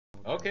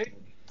Okay,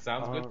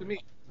 sounds good to me.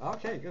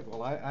 Okay, good.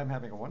 Well, I'm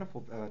having a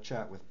wonderful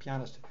chat with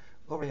pianist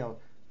Uriel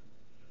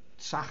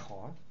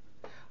Tsachor.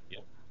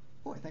 Yep.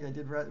 Oh, I think I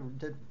did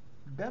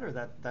better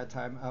that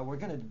time. We're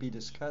going to be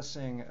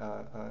discussing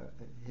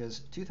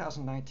his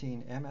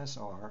 2019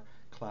 MSR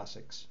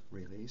Classics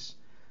release,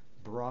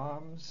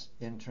 Brahms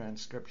in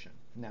Transcription.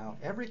 Now,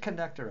 every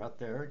connector out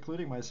there,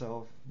 including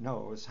myself,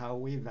 knows how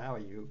we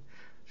value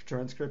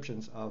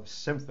transcriptions of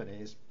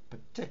symphonies,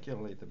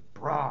 particularly the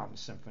Brahms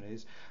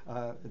symphonies,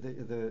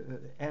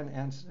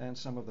 and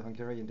some of the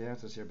Hungarian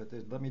dances here. But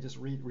let me just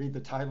read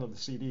the title of the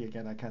CD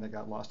again. I kind of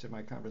got lost in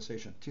my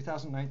conversation.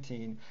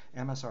 2019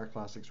 MSR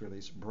Classics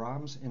release,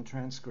 Brahms in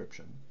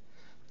Transcription.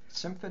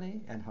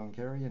 Symphony and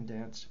Hungarian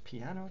Dance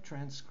Piano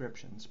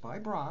Transcriptions by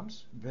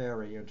Brahms,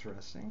 very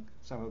interesting,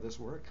 some of this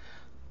work,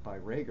 by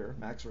Reger,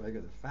 Max Reger,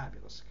 the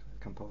fabulous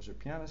composer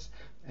pianist,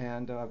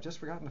 and I've just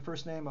forgotten the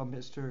first name of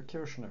Mr.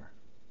 Kirchner.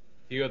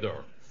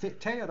 Theodore.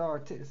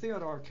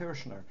 Theodor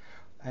Kirchner.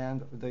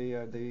 And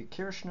the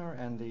Kirchner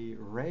and the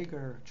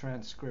Reger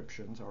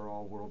transcriptions are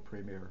all world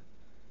premiere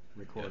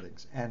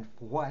recordings. And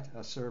what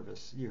a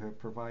service you have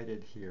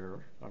provided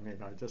here. I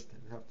mean, I just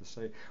have to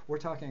say, we're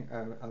talking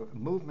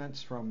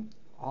movements from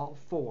all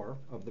four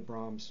of the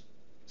Brahms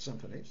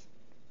symphonies.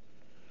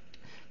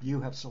 You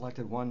have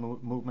selected one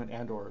movement,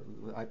 and/or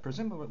I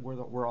presume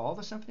were all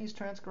the symphonies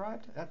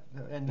transcribed,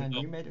 and then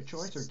No, you made a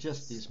choice, or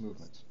just these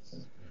movements?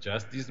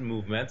 just these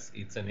movements.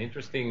 It's an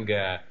interesting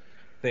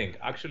thing.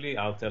 Actually,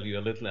 I'll tell you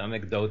a little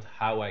anecdote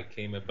how I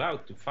came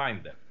about to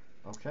find them.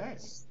 Okay.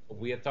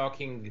 We are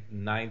talking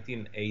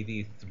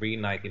 1983,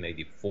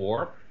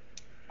 1984.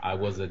 I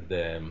was at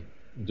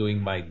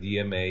doing my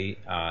DMA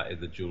at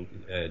the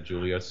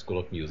Juilliard School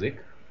of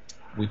Music,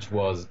 which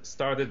was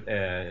started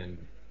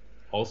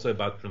also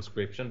about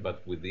transcription,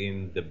 but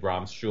within the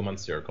Brahms Schumann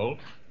circle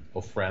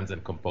of friends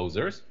and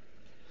composers.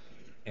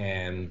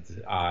 And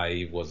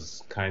I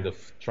was kind of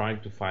trying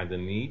to find a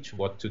niche,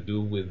 what to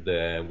do with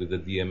the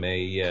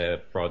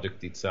DMA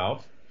project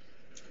itself.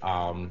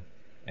 And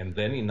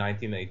then in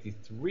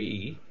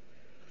 1983,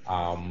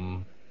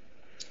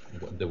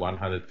 the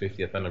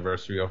 150th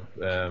anniversary of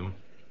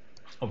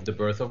the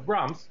birth of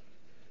Brahms,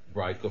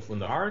 Breitkopf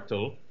und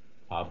Hartel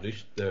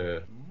published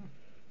the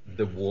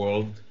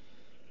world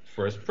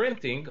first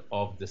printing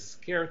of the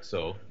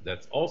scherzo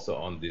that's also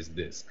on this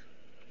disc.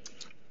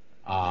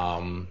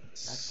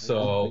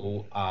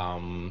 So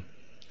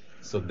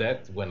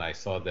that when I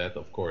saw that,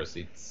 of course,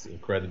 it's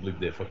incredibly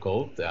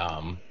difficult.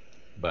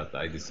 But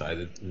I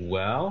decided,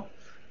 well,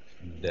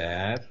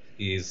 that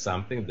is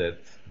something that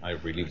I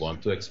really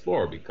want to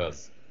explore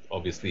because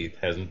obviously it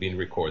hasn't been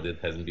recorded,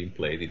 hasn't been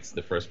played. It's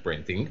the first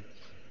printing.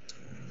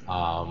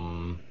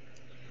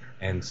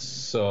 And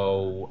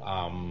so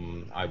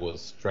I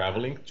was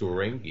traveling,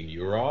 touring in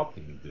Europe,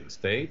 in the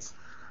States,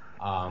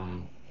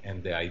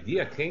 and the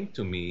idea came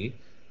to me.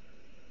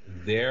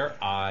 There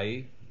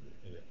I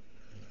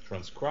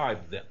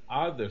transcribed the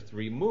other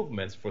three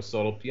movements for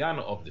solo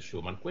piano of the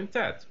Schumann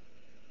Quintet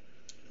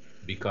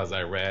because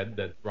I read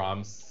that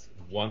Brahms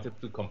wanted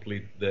to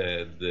complete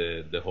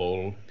the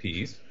whole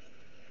piece.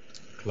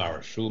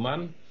 Clara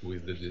Schumann, who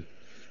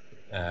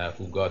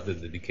got the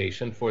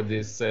dedication for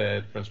this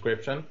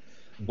transcription,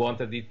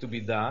 wanted it to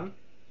be done.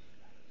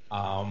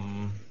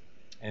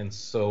 And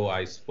so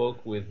I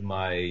spoke with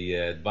my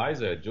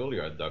advisor at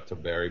Juilliard, Dr.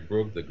 Barry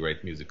Brook, the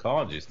great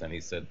musicologist, and he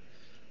said,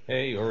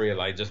 "Hey, Uriel,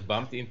 I just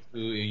bumped into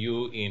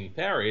you in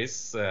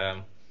Paris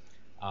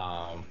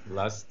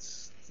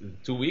last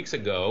 2 weeks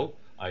ago.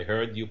 I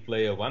heard you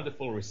play a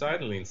wonderful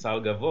recital in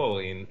Salle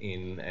Gaveau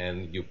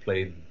and you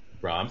played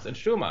Brahms and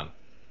Schumann.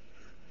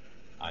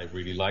 I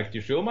really liked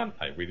your Schumann.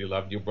 I really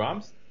loved your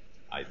Brahms.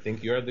 I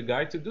think you're the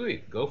guy to do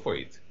it. Go for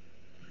it."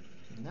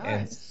 And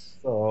Nice.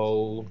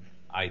 so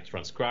I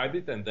transcribed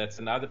it, and that's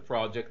another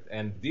project,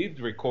 and did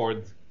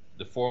record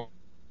the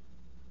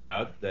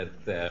format that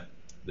the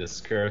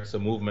scherzo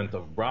movement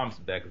of Brahms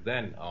back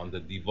then on the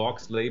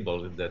Devox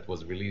label that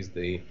was released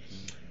in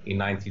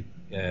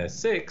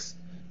 '96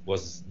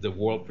 was the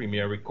world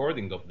premiere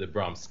recording of the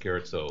Brahms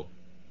scherzo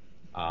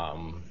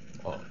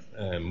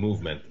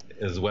movement,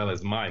 as well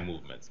as my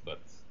movements,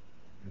 but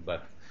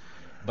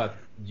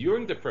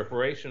during the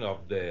preparation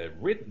of the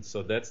written,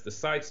 so that's the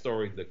side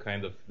story, the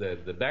kind of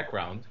the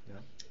background. Yeah.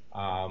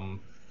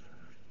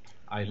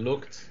 I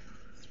looked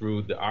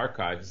through the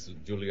archives.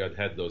 Juilliard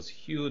had those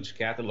huge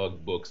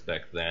catalog books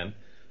back then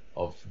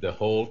of the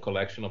whole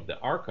collection of the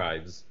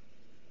archives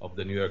of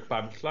the New York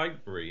Public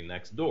Library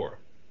next door.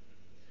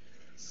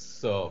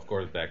 So, of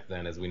course, back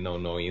then, as we know,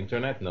 no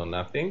internet, no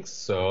nothing.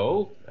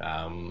 So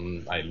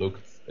I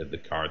looked at the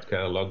card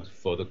catalog,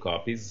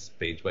 photocopies,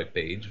 page by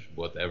page,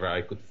 whatever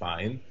I could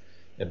find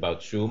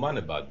about Schumann,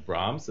 about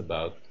Brahms,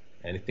 about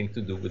anything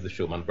to do with the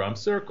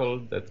Schumann-Brahms circle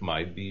that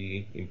might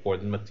be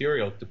important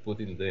material to put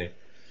in the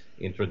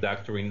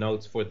introductory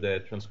notes for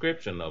the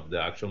transcription of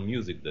the actual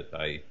music that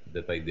I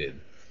did.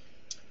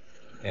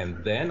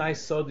 And then I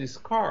saw this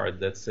card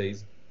that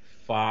says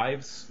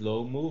 5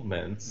 slow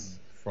movements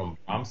from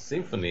Brahms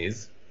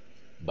symphonies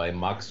by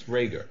Max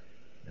Reger.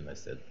 And I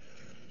said,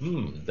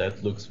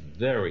 that looks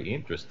very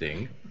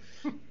interesting.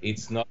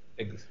 It's not,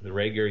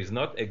 Reger is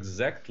not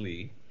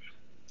exactly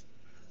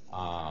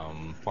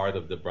part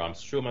of the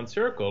Brahms Schumann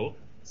circle,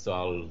 so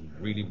I'll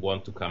really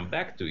want to come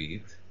back to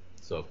it.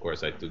 So of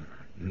course I took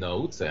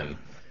notes and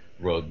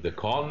wrote the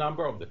call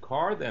number of the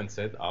card and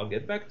said, I'll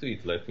get back to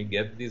it. Let me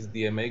get this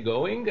DMA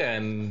going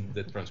and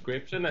the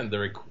transcription and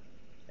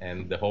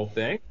the whole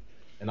thing,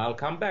 and I'll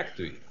come back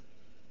to it.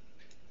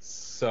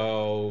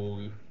 So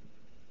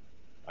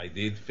I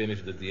did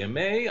finish the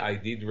DMA. I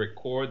did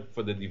record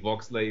for the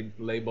Devox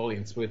label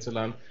in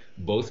Switzerland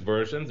both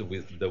versions,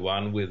 with the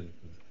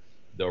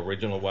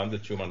original one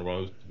that Schumann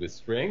wrote with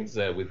strings,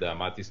 with the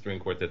Amati String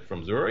Quartet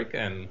from Zurich,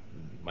 and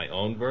my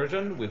own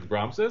version with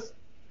Brahms's.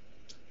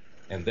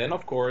 And then,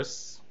 of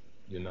course,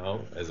 you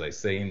know, as I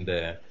say in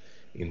the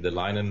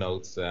liner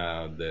notes,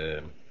 I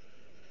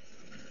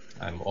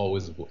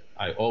always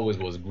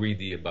was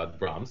greedy about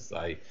Brahms.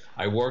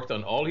 I worked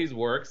on all his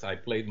works. I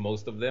played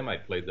most of them. I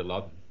played a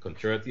lot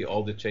concerti,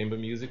 all the chamber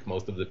music,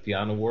 most of the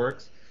piano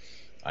works.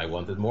 I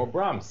wanted more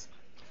Brahms.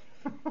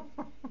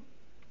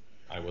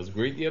 I was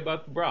greedy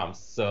about Brahms.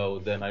 So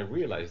then I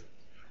realized,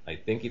 I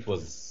think it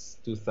was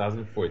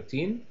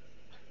 2014,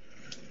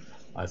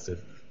 I said,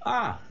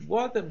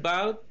 what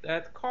about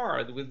that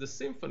card with the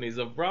symphonies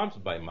of Brahms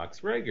by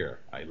Max Reger?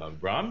 I love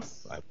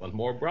Brahms. I want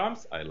more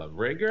Brahms. I love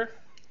Reger.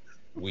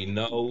 We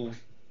know,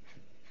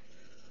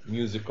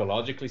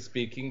 musicologically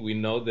speaking, we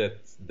know that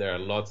there are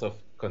lots of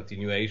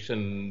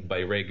continuation by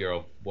Reger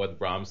of what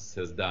Brahms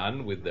has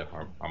done with the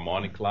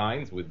harmonic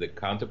lines, with the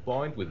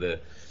counterpoint, with the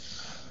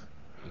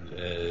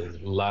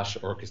lush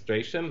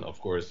orchestration. Of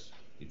course,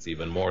 it's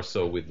even more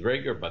so with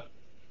Reger, but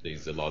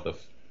there's a lot of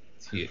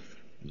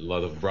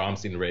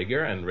Brahms in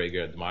Reger, and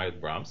Reger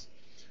admired Brahms.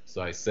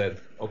 So I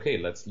said, okay,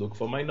 let's look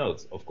for my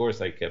notes. Of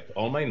course, I kept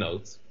all my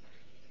notes.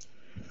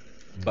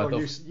 But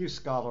you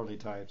scholarly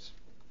types.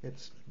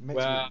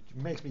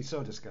 Makes me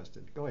so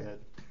disgusted. Go ahead.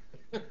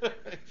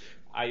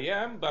 I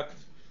am, but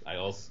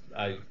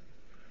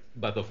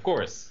but of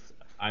course,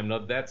 I'm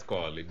not that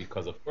scholarly,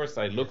 because of course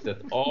I looked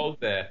at all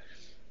the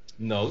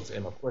notes,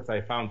 and of course I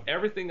found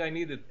everything I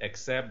needed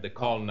except the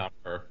call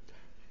number.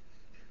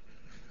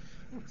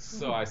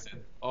 So I said,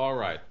 all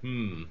right,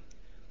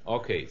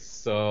 okay,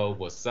 so it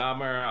was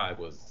summer, I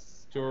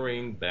was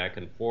touring back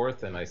and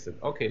forth, and I said,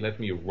 okay, let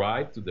me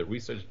write to the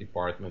research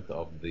department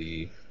of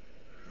the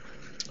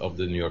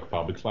New York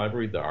Public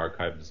Library, the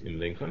archives in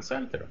Lincoln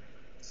Center,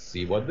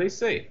 see what they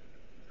say.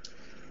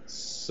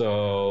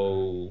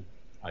 So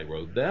I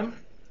wrote them,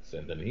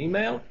 sent an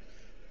email,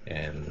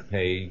 and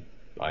hey,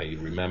 I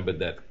remember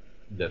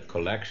that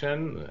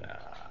collection,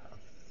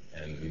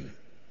 and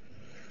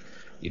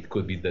it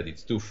could be that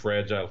it's too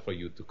fragile for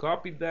you to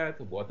copy that,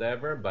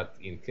 whatever, but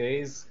in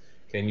case,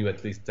 can you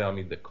at least tell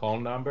me the call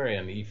number,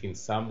 and if in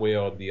some way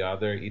or the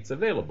other it's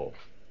available?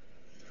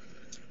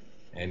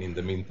 And in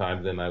the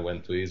meantime, then I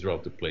went to Israel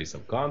to play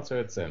some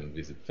concerts and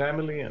visit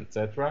family,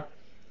 etc.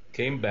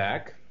 Came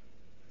back,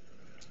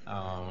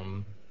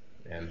 and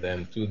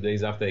then 2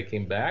 days after I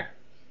came back,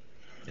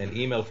 an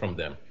email from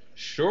them.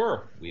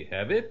 Sure, we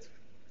have it.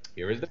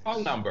 Here is the call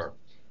number.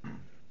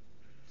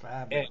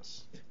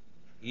 Fabulous. And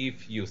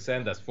if you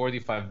send us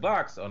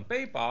 $45 on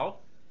PayPal,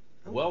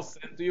 we'll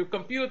send to your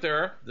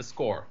computer the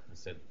score. I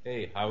said,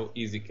 hey, how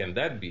easy can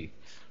that be?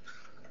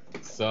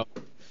 So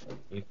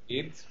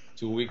indeed,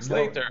 2 weeks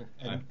later,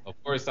 of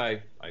course,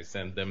 I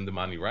sent them the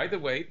money right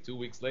away. 2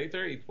 weeks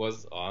later, it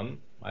was on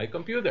my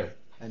computer.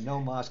 And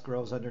no moss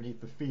grows underneath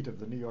the feet of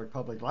the New York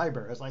Public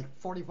Library. It's like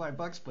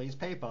 $45, please,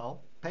 PayPal.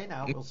 Pay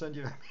now. We'll send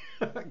you.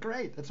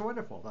 Great. That's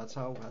wonderful. That's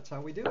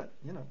how we do it.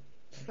 You know.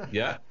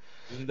 Yeah.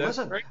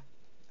 Listen, great.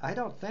 I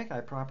don't think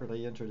I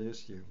properly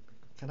introduced you.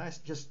 Can I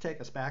just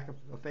take us back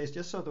a phase,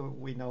 just so that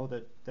we know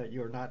that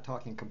you're not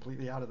talking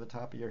completely out of the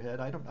top of your head?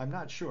 I'm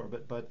not sure,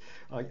 but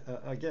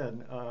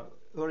again,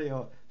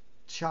 Uriel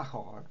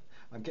Tsachor,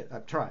 I'm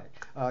trying,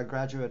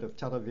 graduate of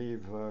Tel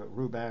Aviv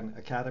Ruban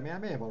Academy. I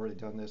may have already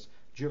done this.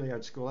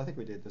 Juilliard School, I think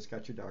we did this,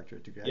 got your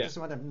doctorate degree. Yeah. I just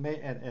want to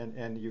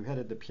and you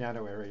headed the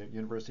piano area at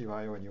University of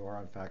Iowa, and you are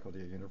on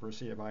faculty at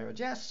University of Iowa,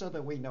 just so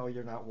that we know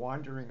you're not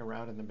wandering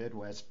around in the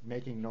Midwest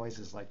making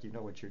noises like you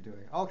know what you're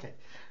doing. Okay,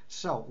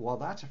 so, well,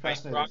 that's a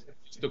fascinating... I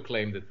used to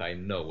claim that I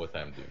know what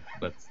I'm doing,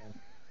 but,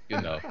 you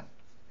know.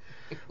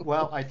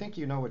 Well, I think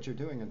you know what you're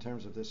doing in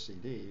terms of this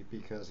CD,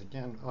 because,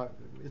 again,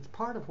 it's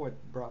part of what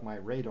brought my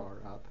radar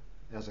up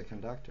as a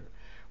conductor.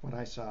 When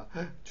I saw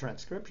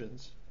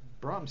transcriptions,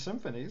 Brahms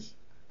symphonies,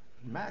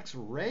 Max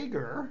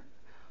Reger,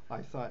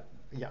 I thought,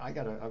 yeah, I've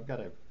got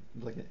to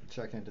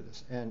check into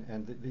this.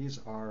 And these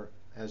are,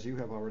 as you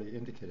have already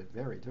indicated,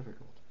 very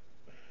difficult.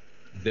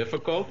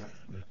 Difficult,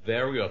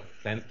 very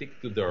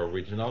authentic to the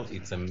original.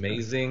 It's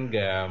amazing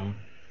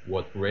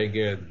what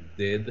Reger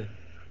did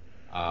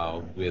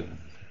with,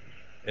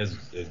 as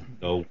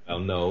you well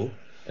know,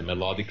 a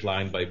melodic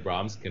line by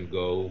Brahms can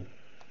go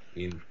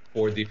in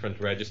 4 different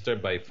registers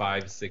by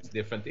 5, 6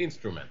 different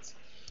instruments.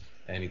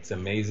 And it's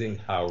amazing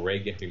how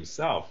Reger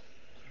himself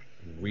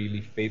really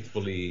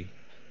faithfully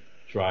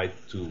tried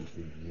to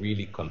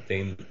really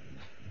contain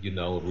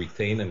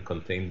retain and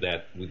contain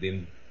that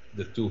within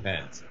the two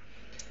hands.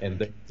 And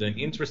the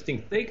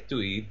interesting take to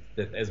it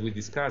that, as we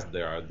discussed,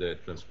 there are the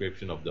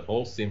transcription of the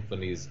whole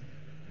symphonies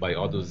by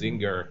Otto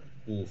Singer,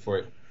 who,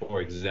 for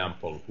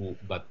example,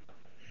 but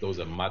those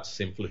are much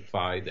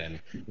simplified and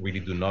really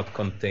do not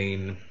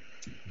contain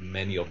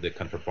many of the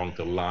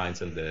contrapuntal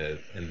lines and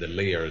the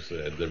layers,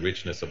 the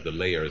richness of the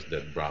layers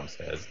that Brahms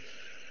has.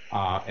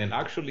 And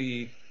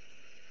actually,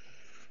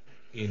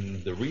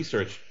 in the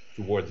research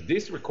towards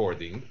this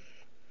recording,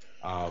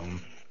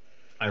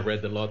 I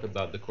read a lot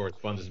about the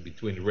correspondence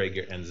between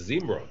Reger and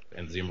Zimrock,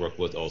 and Zimrock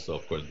was also,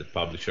 of course, the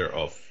publisher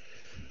of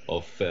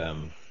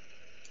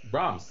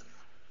Brahms.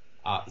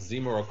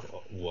 Zimrock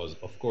was,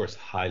 of course,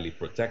 highly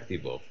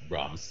protective of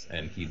Brahms,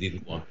 and he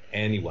didn't want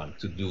anyone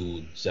to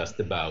do just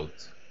about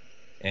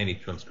any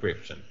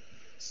transcription.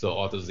 So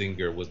Otto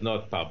Singer was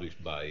not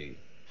published by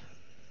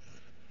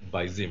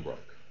Zimrock.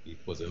 It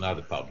was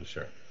another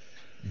publisher.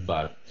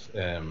 But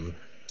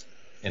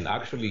and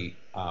actually,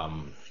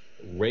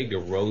 Reger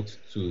wrote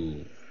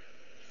to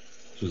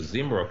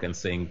Zimrock and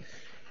saying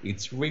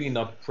it's really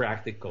not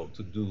practical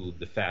to do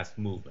the fast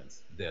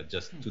movements. They're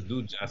just to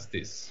do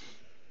justice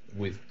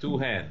with two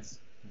hands,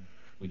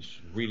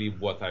 which really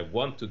what I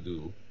want to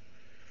do.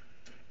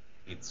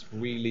 It's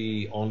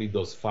really only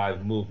those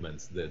 5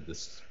 movements, the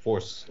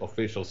 4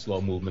 official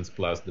slow movements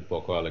plus the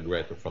poco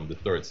allegretto from the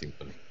 3rd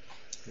symphony.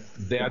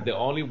 They are the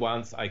only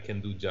ones I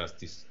can do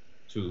justice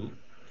to,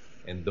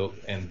 and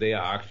they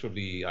are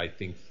actually, I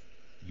think,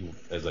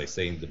 as I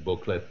say in the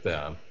booklet,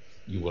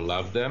 you will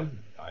love them.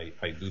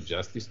 I do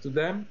justice to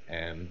them,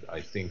 and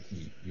I think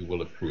you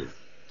will approve.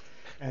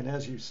 And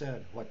as you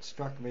said, what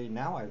struck me,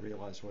 now I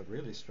realize what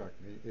really struck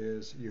me,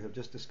 is you have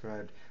just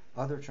described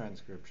other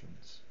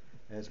transcriptions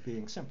as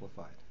being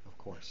simplified, of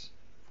course,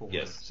 for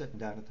sitting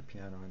down at the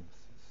piano and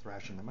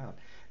thrashing them out.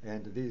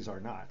 And these are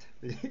not.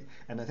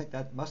 And I think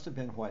that must have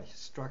been what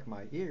struck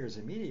my ears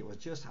immediately, was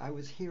just I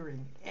was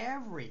hearing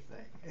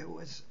everything. It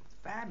was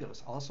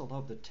fabulous. Also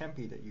love the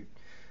tempi that you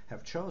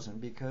have chosen,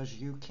 because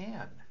you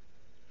can.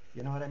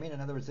 You know what I mean? In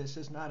other words, this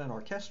is not an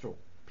orchestral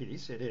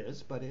piece. It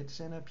is, but it's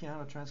in a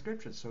piano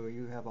transcription, so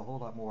you have a whole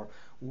lot more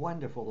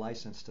wonderful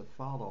license to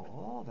follow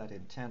all that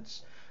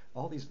intense,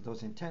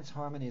 those intense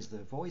harmonies, the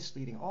voice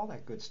leading, all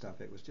that good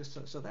stuff. It was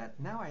just so that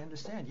now I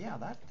understand. Yeah,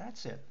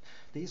 that's it.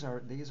 These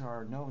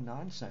are no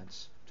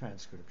nonsense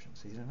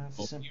transcriptions. These are not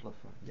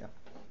simplified. Yeah.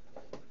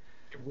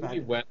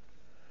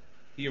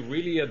 He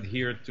really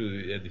adhered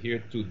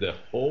to the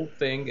whole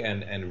thing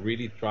and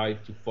really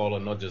tried to follow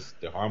not just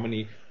the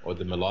harmony or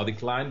the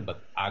melodic line, but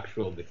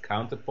the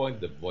counterpoint,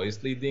 the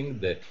voice leading,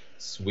 the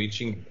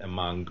switching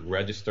among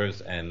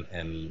registers and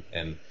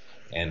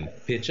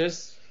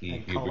pitches.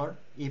 Color,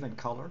 even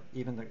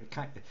the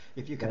kind.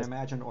 If you can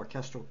imagine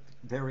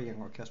varying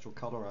orchestral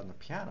color on the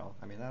piano,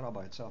 I mean, that all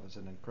by itself is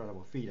an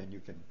incredible feat, and you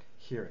can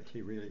hear it.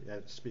 He really,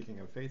 speaking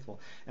of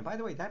faithful. And by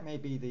the way, that may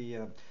be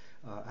the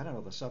I don't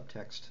know, the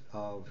subtext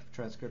of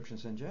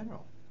transcriptions in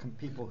general.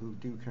 People who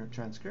do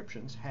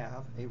transcriptions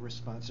have a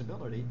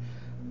responsibility.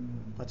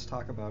 Let's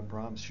talk about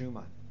Brahms,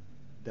 Schumann.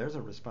 There's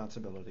a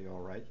responsibility, all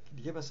right.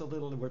 Give us a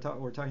little. We're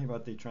talking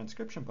about the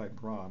transcription by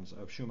Brahms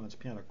of Schumann's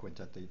piano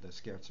quintet, the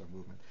scherzo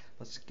movement.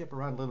 Let's skip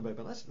around a little bit,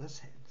 but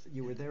let's.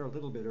 You were there a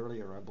little bit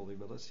earlier, I believe,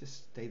 but let's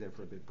just stay there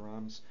for a bit.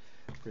 Brahms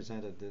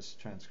presented this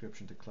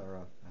transcription to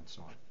Clara, and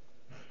so on.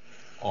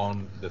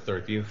 On the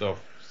 13th of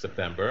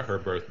September, her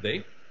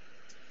birthday.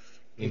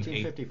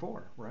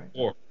 1854, right?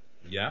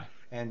 Yeah.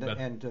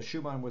 And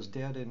Schumann was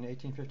dead in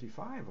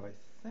 1855,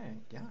 I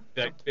think.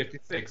 Yeah.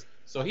 56.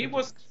 So he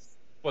was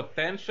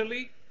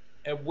potentially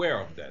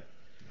aware of that.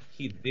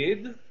 He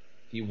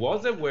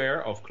was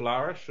aware of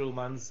Clara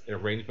Schumann's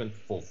arrangement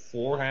for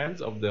 4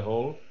 hands of the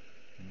whole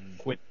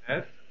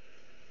quintet.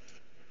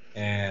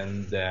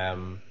 And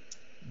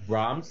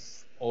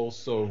Brahms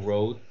also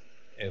wrote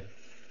a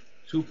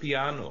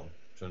 2-piano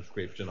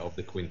transcription of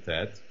the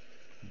quintet.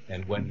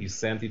 And when he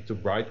sent it to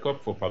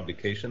Breitkopf for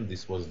publication,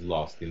 this was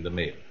lost in the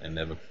mail and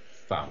never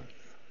found.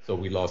 So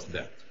we lost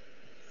that.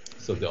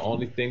 So the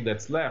only thing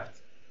that's left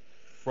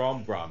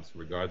from Brahms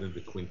regarding the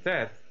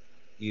quintet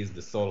is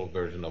the solo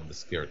version of the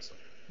scherzo.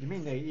 You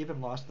mean they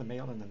even lost the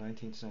mail in the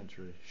 19th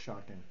century?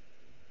 Shocking.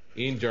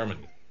 In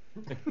Germany.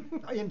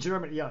 In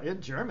Germany, yeah,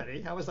 in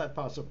Germany. How is that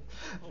possible?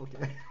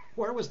 Okay.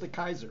 Where was the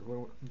Kaiser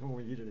when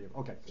we needed him?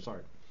 Okay,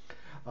 sorry.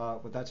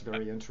 But that's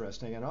very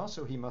interesting. And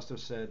also he must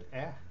have said,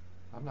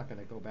 I'm not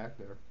going to go back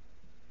there.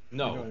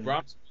 No,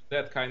 Brahms was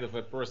that kind of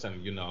a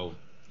person,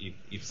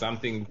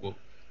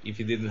 if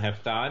he didn't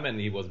have time and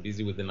he was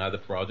busy with another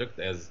project,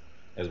 as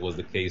was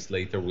the case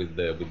later with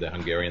the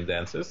Hungarian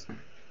dances,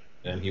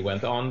 and he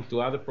went on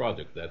to other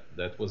projects.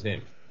 That was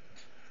him.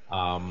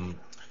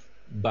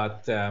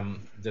 But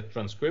the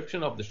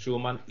transcription of the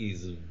Schumann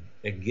is,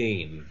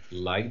 again,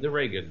 like the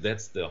Reger,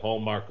 that's the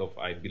hallmark of,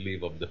 I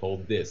believe, of the whole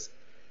disc,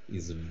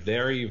 is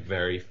very,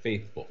 very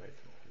faithful.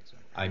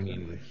 I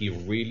mean, he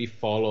really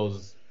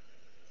follows.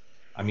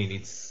 I mean,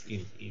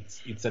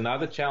 it's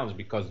another challenge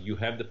because you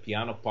have the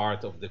piano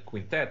part of the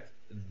quintet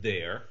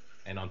there,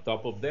 and on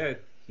top of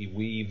that, he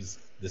weaves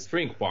the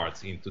string parts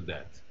into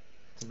that.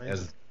 It's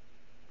amazing.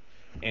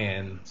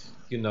 And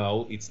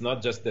it's not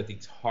just that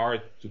it's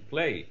hard to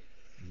play,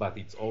 but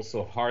it's also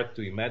hard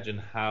to imagine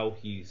how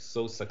he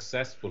so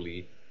successfully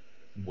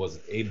was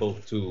able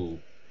to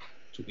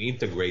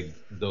integrate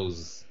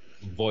those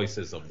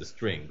voices of the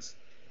strings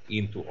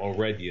into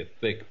already a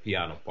thick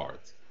piano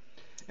part.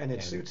 And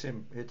it suits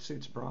him. It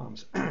suits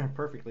Brahms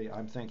perfectly.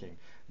 I'm thinking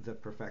the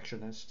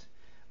perfectionist,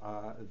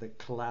 the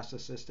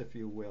classicist, if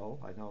you will.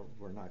 I know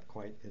we're not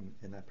quite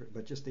in that,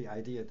 but just the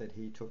idea that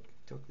he took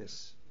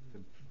this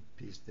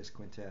piece, this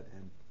quintet,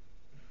 and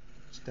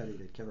studied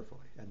it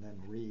carefully, and then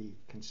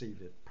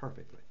reconceived it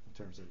perfectly in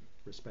terms of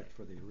respect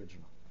for the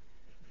original.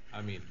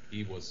 I mean,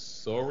 he was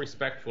so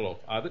respectful of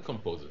other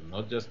composers,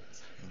 not just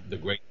the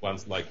great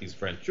ones like his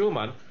friend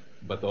Schumann,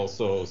 but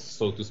also,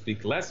 so to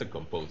speak, lesser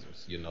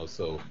composers.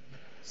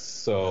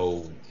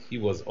 So he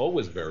was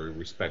always very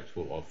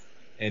respectful of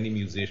any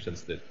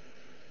musicians that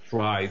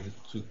tried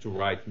to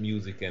write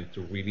music and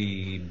to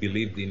really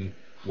believed in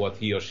what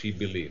he or she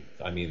believed.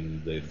 I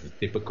mean, the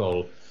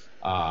typical,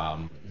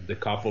 the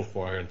couple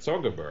for Ernst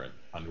Sorgerburn,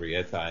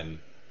 Henrietta and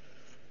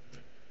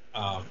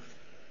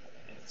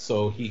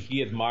so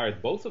he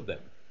admired both of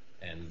them,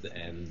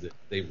 and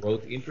they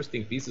wrote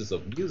interesting pieces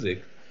of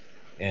music,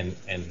 and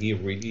he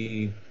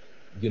really,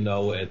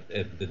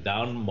 at the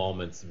down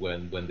moments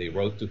when they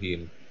wrote to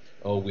him,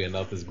 oh, we are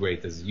not as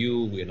great as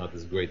you, we are not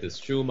as great as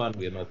Schumann,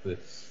 we are not the,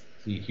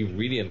 he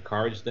really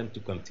encouraged them to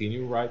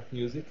continue write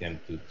music and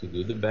to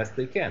do the best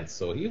they can.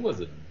 So he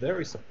was a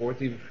very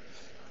supportive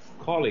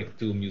colleague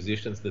to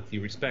musicians that he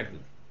respected.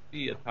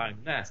 Be at times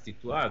nasty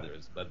to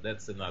others, but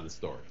that's another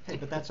story. Hey,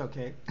 but that's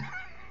okay.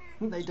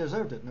 They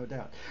deserved it, no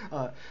doubt.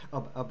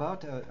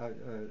 About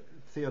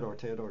Theodor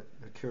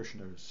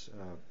Kirchner's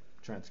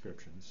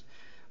transcriptions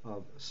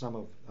of some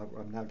of,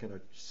 I'm now going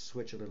to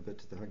switch a little bit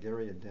to the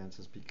Hungarian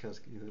dances because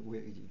give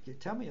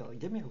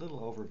me a little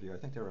overview. I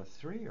think there are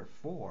 3 or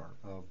 4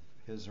 of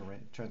his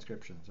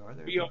transcriptions, are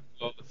there?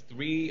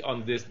 Three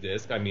on this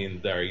disc. I mean,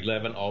 there are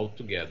 11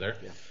 altogether.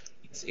 Yeah.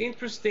 It's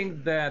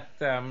interesting that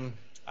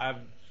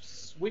I've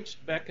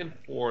switched back and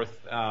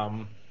forth.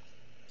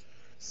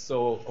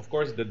 So, of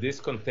course, the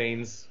disc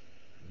contains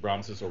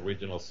Brahms's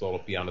original solo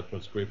piano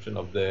transcription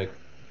of the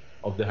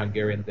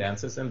Hungarian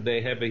dances, and they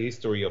have a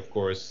history, of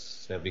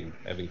course,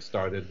 having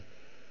started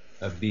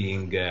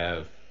being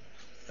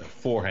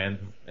forehand,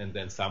 and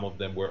then some of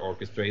them were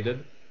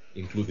orchestrated,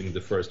 including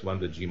the first one,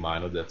 the G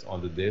minor, that's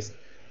on the disc,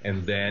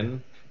 and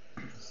then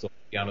so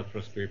piano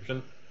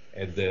transcription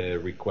at the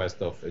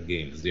request of,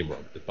 again,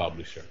 Zimrock, the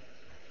publisher.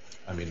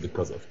 I mean,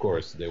 because, of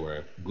course, they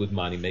were good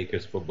money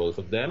makers for both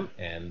of them,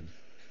 and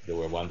they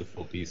were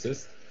wonderful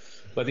pieces.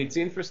 But it's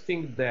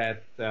interesting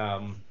that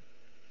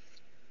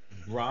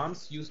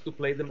Brahms used to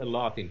play them a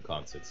lot in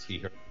concerts. He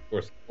heard, of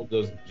course, all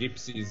those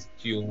gypsies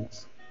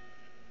tunes.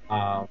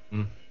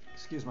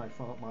 Excuse my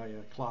phone, my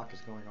clock is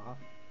going off.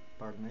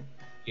 Pardon me.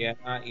 Yeah,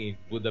 in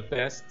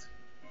Budapest.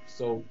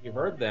 So he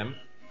heard them.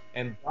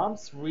 And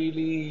Brahms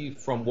really,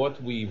 from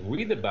what we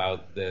read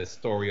about the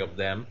story of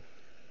them,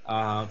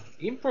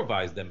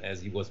 improvised them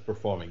as he was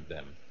performing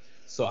them.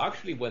 So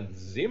actually, when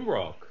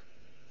Zimrock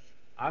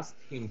asked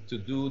him to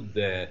do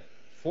the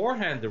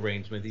forehand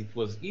arrangement, it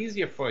was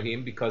easier for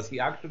him because he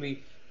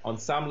actually, on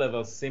some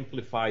level,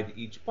 simplified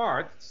each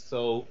part.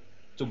 So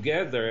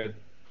together,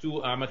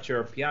 2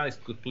 amateur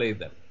pianists could play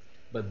them.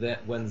 But then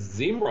when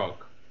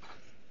Zimrock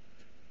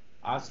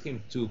asked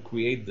him to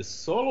create the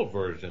solo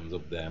versions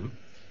of them,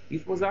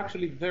 it was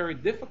actually very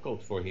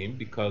difficult for him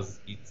because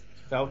it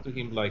felt to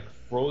him like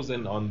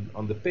frozen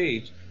on the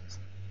page,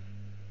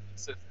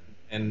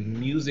 and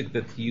music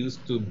that he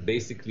used to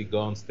basically go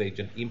on stage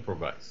and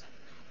improvise.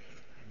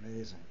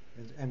 Amazing.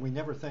 And we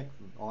never think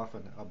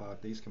often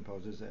about these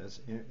composers as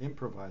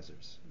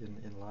improvisers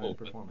in live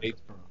performances.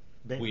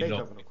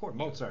 Beethoven, of course,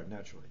 Mozart,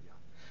 naturally, yeah.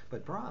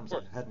 But Brahms,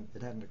 it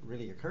hadn't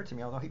really occurred to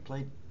me, although he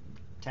played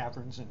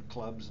taverns and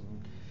clubs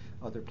and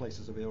other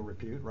places of ill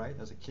repute, right,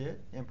 as a kid,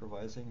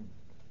 improvising.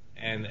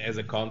 And as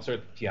a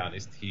concert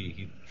pianist,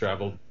 he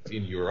traveled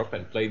in Europe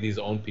and played his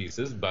own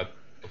pieces, but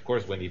of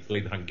course, when he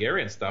played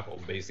Hungarian stuff, or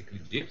basically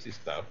gypsy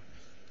stuff,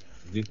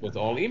 this was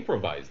all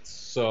improvised.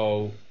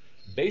 So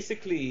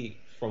basically,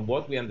 from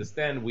what we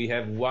understand, we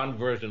have one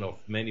version of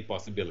many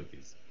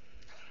possibilities.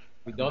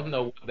 We don't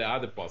know what the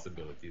other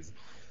possibilities,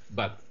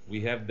 but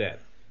we have that.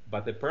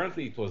 But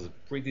apparently it was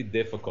pretty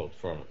difficult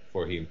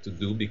for him to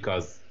do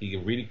because he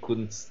really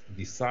couldn't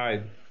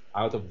decide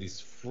out of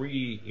these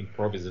free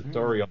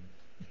improvisatorial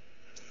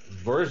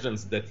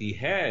versions that he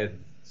had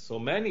so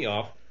many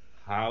of,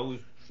 how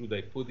should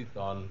I put it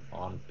on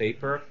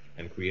paper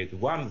and create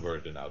one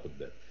version out of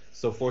that.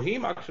 So for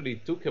him, actually,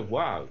 it took a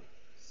while.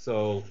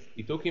 So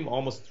it took him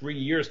almost 3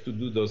 years to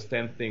do those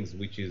 10 things,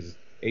 which is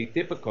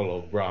atypical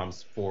of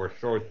Brahms for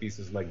short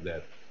pieces like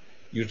that.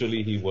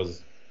 Usually he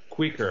was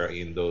quicker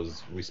in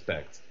those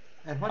respects.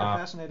 And what a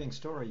fascinating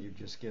story you've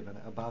just given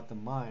about the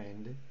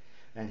mind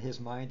and his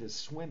mind is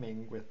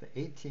swimming with the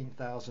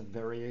 18,000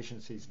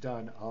 variations he's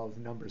done of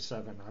number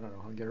seven. I don't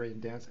know, Hungarian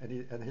dance,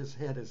 and his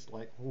head is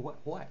like,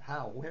 what,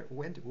 how,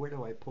 where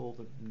do I pull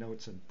the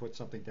notes and put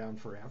something down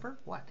forever?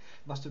 What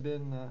must have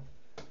been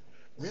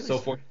really So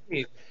for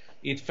me,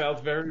 it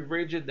felt very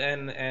rigid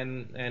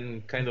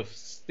and kind of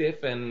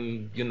stiff,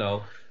 and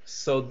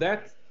so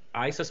that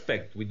I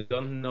suspect we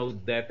don't know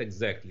that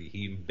exactly.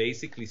 He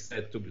basically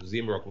said to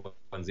Zimrock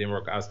when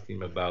Zimrock asked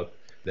him about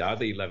the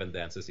other 11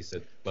 dances, he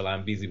said, "Well,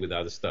 I'm busy with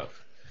other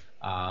stuff."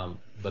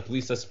 But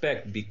we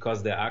suspect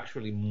because they're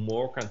actually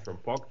more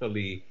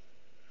contrapunctally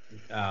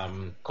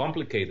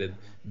complicated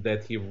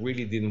that he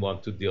really didn't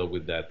want to deal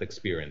with that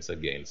experience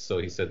again. So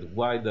he said,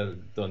 why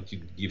don't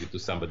you give it to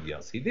somebody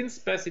else? He didn't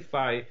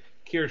specify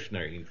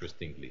Kirchner,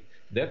 interestingly.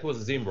 That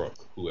was Zimrock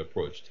who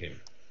approached him.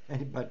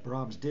 But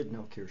Brahms did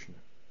know Kirchner.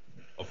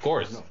 Of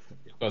course, No.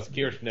 because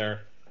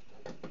Kirchner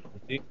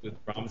did,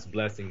 with Brahms'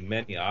 blessing,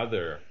 many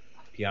other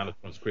piano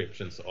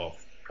transcriptions of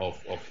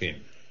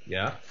him.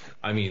 Yeah,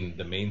 I mean,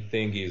 the main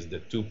thing is the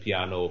two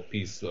piano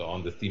piece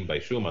on the theme by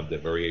Schumann, the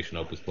variation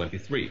opus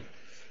 23.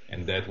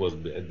 And that was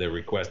the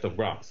request of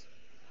Brahms.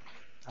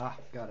 Ah,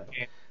 got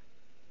it.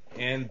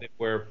 And there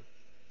were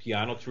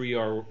piano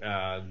trio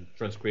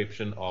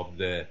transcription of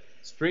the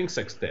string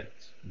sextet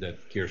that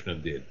Kirchner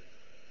did.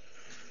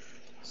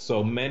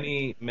 So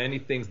many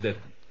things that,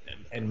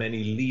 and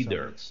many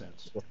leaders.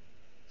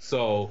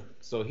 So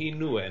he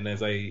knew, and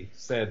as I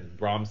said,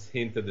 Brahms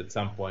hinted at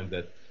some point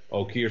that,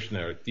 oh,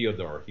 Kirchner,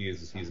 Theodore,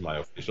 he's my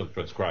official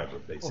transcriber,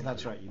 basically. Oh,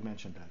 that's right. You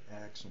mentioned that.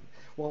 Excellent.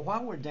 Well,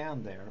 while we're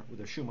down there with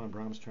the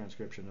Schumann-Brahms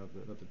transcription of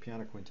the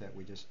piano quintet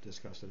we just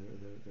discussed,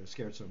 the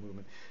scherzo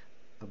movement,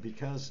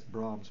 because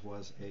Brahms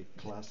was a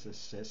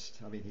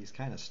classicist, I mean, he's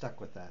kind of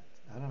stuck with that.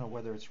 I don't know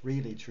whether it's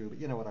really true, but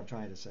you know what I'm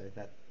trying to say.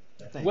 That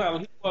thing. Well,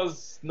 he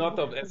was not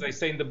of, as I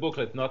say in the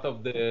booklet, not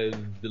of the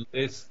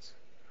list,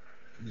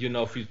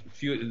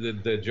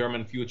 the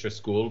German future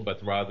school,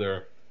 but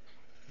rather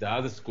the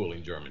other school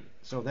in Germany.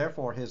 So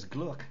therefore, his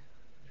Gluck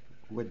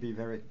would be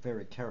very,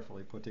 very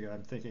carefully put together.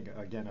 I'm thinking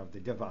again of the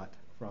Gavotte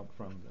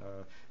from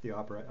the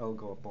opera. Oh,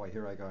 boy,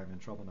 here I go. I'm in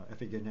trouble now.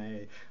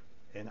 Iphigénie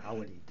and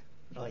Aulide.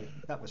 Oh,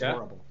 that was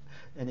horrible.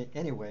 And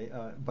anyway,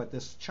 but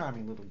this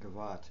charming little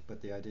Gavotte.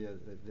 But the idea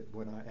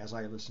that as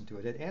I listen to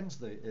it, it ends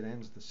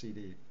the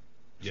CD.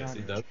 Yes,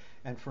 it does.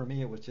 And for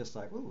me, it was just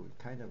like, ooh,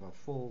 kind of a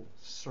full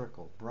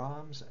circle.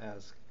 Brahms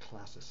as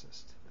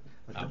classicist.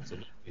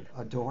 Absolutely.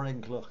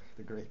 Adoring Gluck,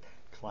 the great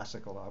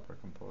classical opera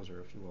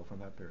composer, if you will, from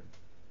that period.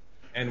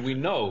 And we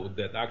know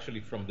that actually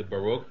from the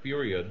Baroque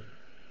period,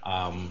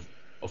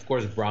 of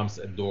course, Brahms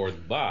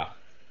adored Bach,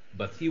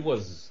 but he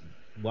was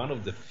one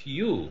of the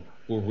few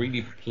who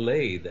really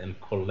played and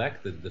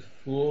collected the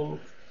full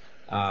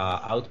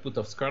output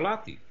of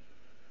Scarlatti.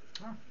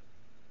 Oh.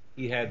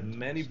 He had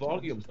many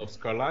volumes of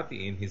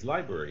Scarlatti in his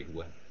library.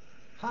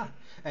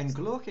 And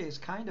Gluck is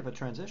kind of a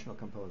transitional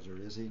composer,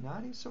 is he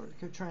not? He sort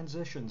of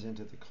transitions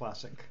into the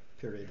classic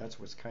period. That's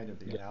what's kind of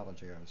the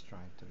analogy I was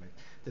trying to make.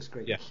 This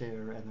great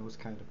care and those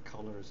kind of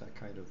colors, that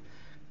kind of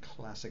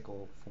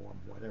classical form,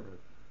 whatever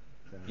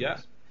that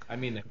is. I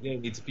mean,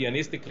 again, it's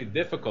pianistically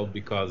difficult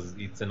because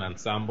it's an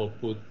ensemble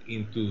put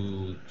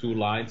into two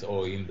lines,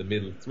 or in the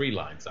middle 3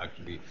 lines,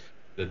 actually.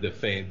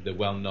 The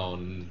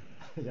well-known...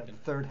 the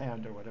third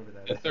hand or whatever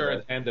that is. The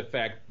third hand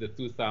effect, the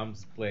 2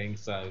 thumbs playing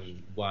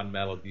one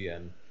melody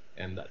and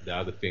the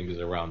other fingers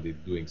around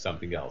it doing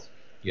something else.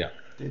 Yeah.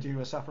 Did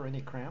you suffer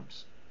any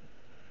cramps?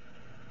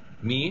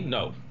 Me?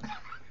 No.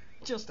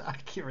 Just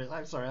curious.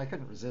 I'm sorry, I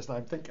couldn't resist.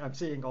 I'm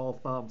seeing all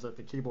thumbs at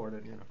the keyboard,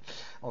 and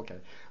Okay.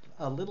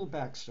 A little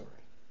backstory.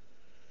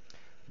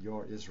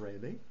 You're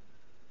Israeli?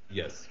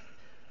 Yes.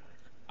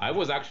 I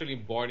was actually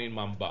born in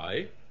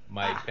Mumbai.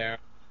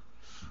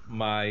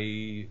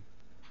 My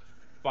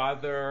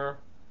father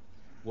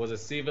was a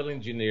civil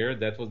engineer.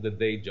 That was the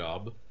day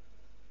job.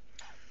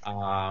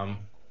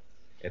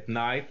 At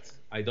night,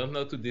 I don't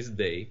know to this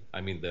day.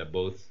 I mean, they're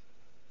both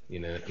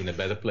in a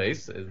better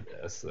place,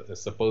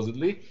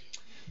 supposedly.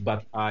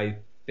 But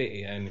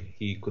and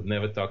he could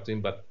never talk to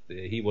him. But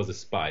he was a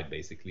spy,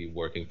 basically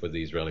working for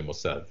the Israeli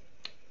Mossad.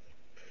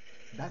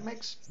 That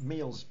makes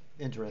meals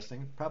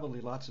interesting.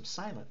 Probably lots of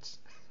silence.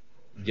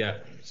 Yeah.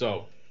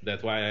 So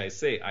that's why I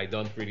say I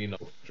don't really know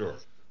for sure.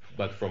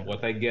 But from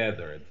what I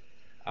gathered,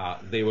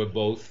 they were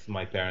both,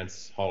 my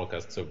parents,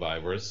 Holocaust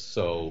survivors.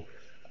 So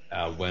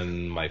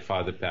when my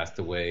father passed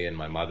away and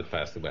my mother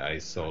passed away, I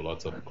saw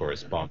lots of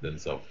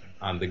correspondence of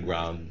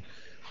underground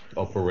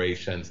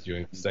operations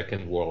during the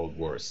Second World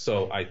War.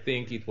 So I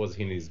think it was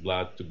in his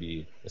blood to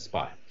be a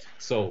spy.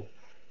 So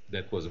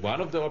that was one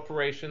of the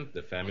operations.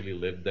 The family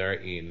lived there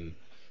in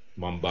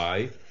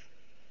Mumbai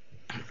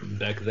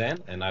back then,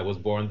 and I was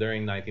born there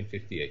in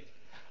 1958.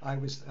 I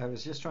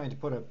was just trying to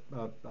put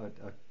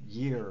a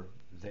year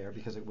there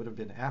because it would have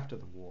been after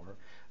the war.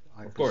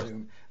 I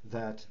presume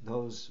that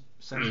those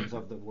sections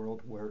of the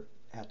world were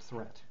at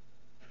threat.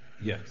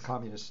 Yes.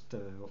 Communist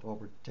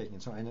overtaking.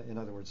 So in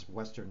other words,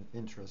 Western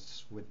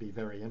interests would be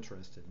very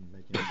interested in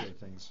making sure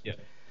things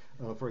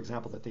for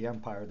example, that the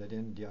empire, that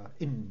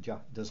India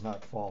does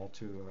not fall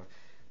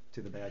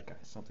to the bad guys,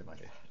 something like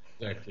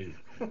Exactly.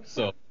 that.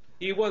 So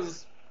he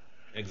was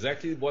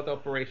exactly what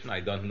operation I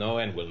don't know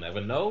and will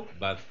never know,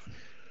 but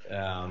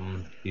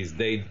his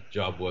day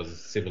job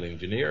was civil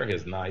engineer,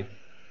 his night,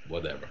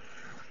 whatever.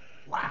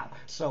 Wow.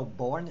 So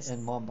born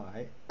in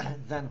Mumbai,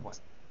 then what?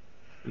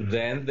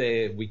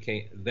 We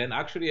came. Then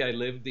actually, I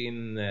lived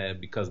in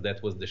because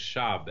that was the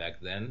Shah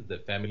back then. The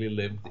family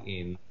lived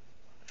in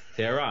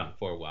Tehran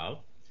for a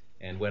while,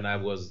 and when I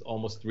was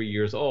almost 3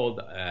 years old,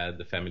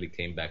 the family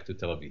came back to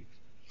Tel Aviv.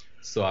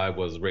 So I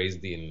was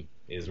raised in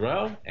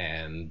Israel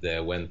and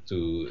went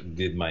to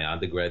did my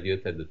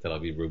undergraduate at the Tel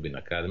Aviv Rubin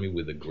Academy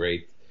with a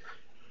great,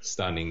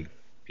 stunning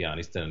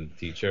pianist and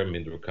teacher,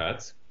 Mindru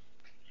Katz,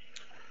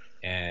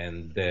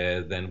 and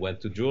then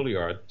went to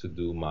Juilliard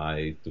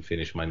to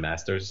finish my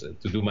masters,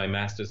 to do my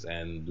masters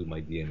and do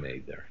my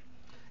DMA there.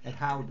 And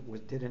how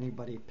did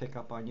anybody pick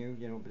up on you?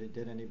 You know,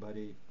 did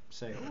anybody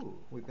say, "Oh,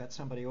 we've got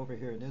somebody over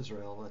here in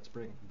Israel. Let's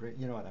bring."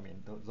 You know what I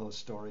mean? Those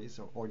stories,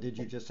 or did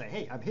you just say,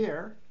 "Hey, I'm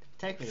here.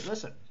 Take me.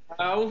 Listen."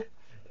 Well,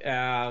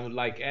 um,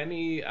 like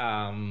any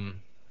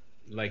um,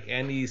 like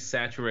any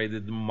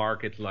saturated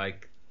market,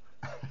 like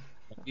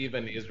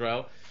even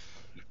Israel,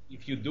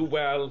 if you do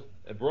well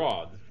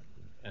abroad,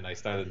 and I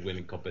started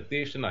winning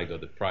competition, I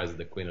got the prize at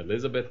the Queen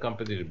Elizabeth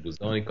competition,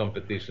 Busoni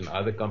competition,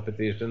 other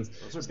competitions.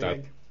 Those are Start,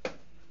 big.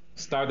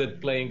 started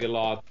playing a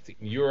lot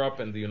in Europe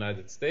and the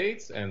United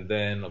States, and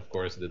then of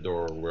course the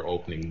door were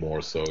opening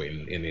more so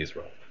in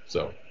Israel.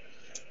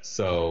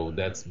 So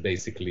that's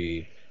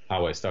basically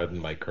how I started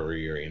my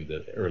career in the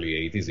early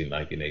 80s, in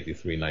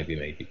 1983,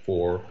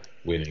 1984,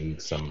 winning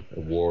some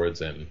awards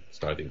and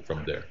starting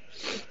from there.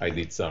 I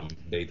did some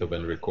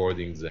Beethoven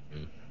recordings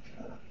and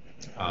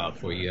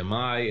for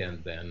EMI,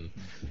 and then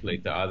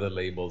later other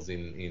labels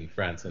in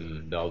France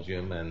and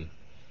Belgium, and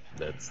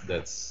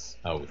that's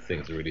how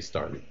things really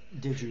started.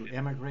 Did you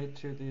immigrate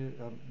to the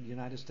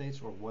United States,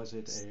 or was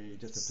it a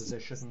just a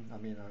position? I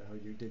mean,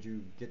 did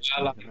you get to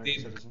be Well, an I American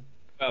did. citizen?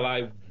 Well,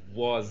 I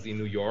was in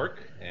New York,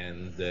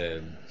 and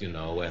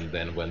and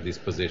then when this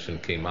position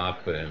came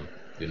up,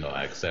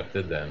 I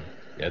accepted, and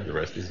yeah, the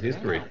rest is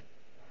history. Bingo.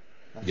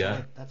 That's all.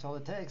 Yeah, That's all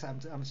it takes.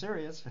 I'm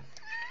serious.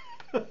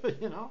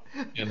 you know.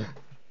 and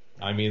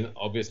I mean,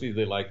 obviously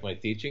they like my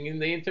teaching in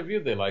the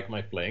interview, they like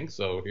my playing,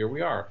 so here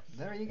we are.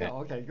 There you go. And,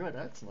 Okay, good.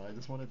 Excellent. I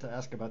just wanted to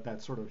ask about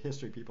that sort of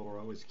history. People are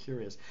always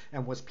curious.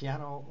 And was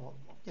piano,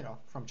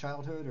 from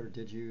childhood, or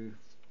did you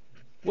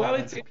well, tap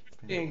it's into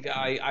piano?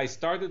 interesting. I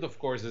started, of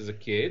course, as a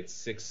kid,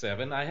 6,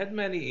 7. I had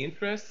many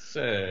interests,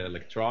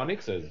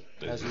 electronics, as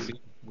As you see,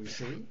 we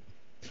see.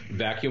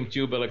 vacuum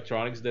tube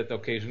electronics that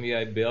occasionally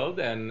I build.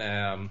 And,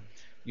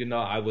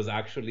 I was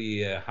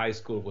actually, high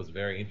school was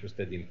very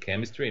interested in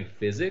chemistry and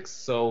physics.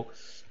 So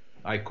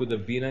I could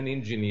have been an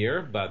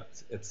engineer, but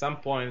at some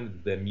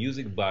point the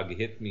music bug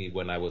hit me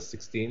when I was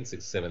 16,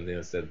 6, 17.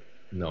 I said,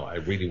 no, I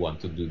really want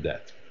to do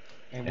that.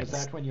 And And was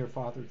that when your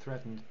father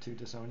threatened to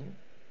disown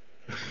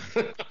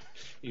you?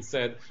 he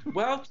said,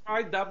 well,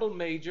 try double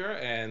major.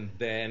 And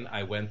then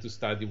I went to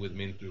study with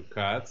Mintu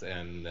Katz,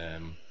 and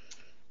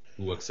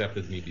who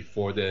accepted me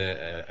before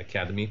the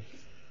academy.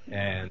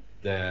 And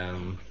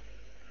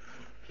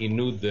he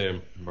knew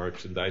the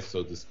merchandise,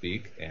 so to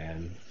speak.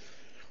 And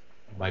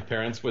my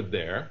parents were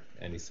there,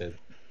 and he said,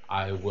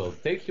 I will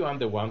take you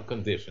under one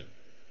condition.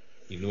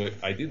 He knew it.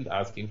 I didn't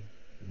ask him.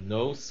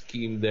 No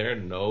scheme there,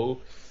 no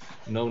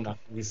nothing.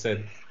 He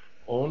said,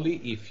 only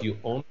if you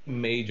only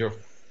major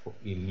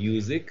in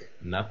music,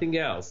 nothing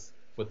else,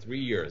 for 3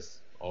 years.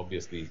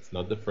 Obviously, it's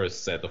not the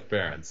first set of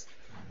parents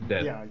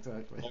that Yeah,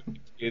 exactly.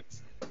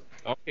 it's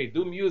okay,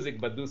 do music,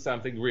 but do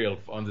something real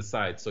on the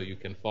side so you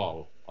can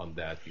fall on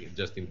that,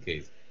 just in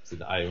case. He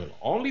said, I will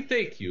only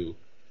take you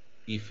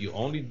if you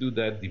only do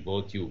that,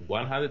 devote you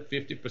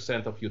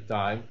 150% of your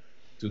time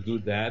to do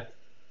that,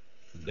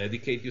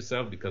 dedicate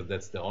yourself, because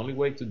that's the only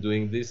way to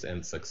doing this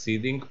and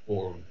succeeding,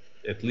 or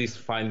at least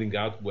finding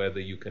out whether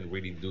you can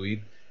really do it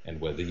and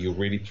whether you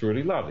really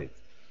truly love it.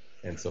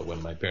 And so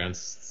when my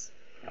parents,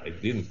 I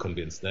didn't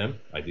convince them,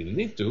 I didn't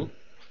need to,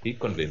 he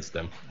convinced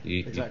them. He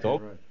Exactly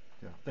told, right.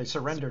 Yeah. They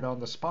surrendered on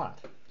the spot.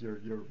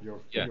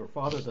 yeah, Your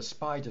father, the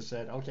spy, just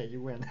said, "Okay,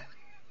 you win."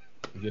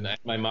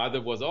 my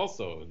mother was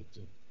also,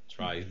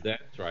 try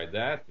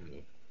that.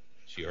 And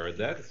she heard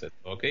that and said,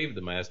 okay, if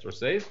the master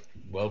says,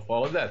 well,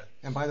 follow that.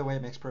 And by the way,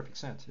 it makes perfect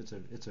sense.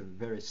 It's a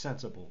very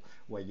sensible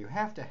way. You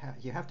have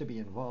to be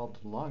involved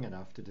long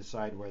enough to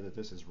decide whether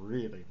this is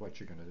really what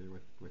you're going to do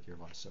with your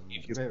life. So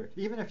If you,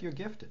 even if you're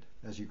gifted,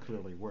 as you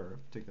clearly were,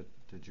 to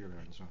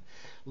Juilliard and so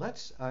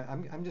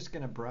on. I'm just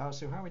going to browse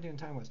through. How are we doing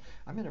time wise?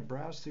 I'm going to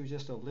browse through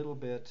just a little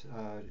bit,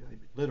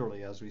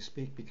 literally as we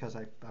speak, because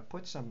I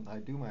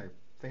do my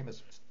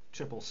famous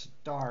triple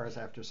stars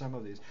after some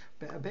of these.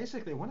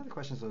 Basically, one of the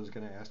questions I was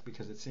going to ask,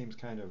 because it seems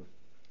kind of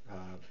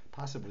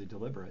possibly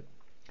deliberate,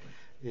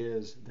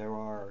 is there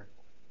are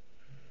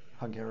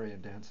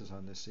Hungarian dances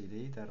on this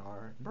CD that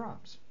are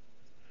Brahms,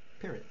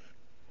 period.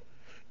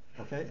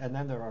 Okay, and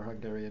then there are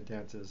Hungarian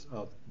dances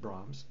of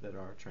Brahms that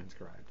are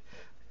transcribed.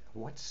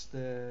 What's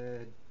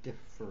the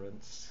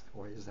difference,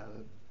 or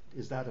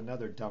is that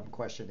another dumb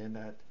question in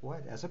that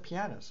what as a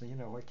pianist,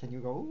 what can you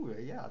go, ooh,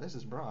 yeah, this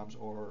is Brahms,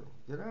 or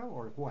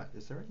or what?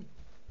 Is there any,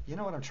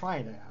 what I'm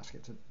trying to ask?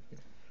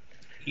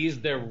 Is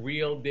there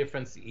real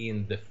difference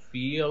in the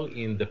feel,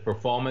 in the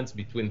performance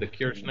between the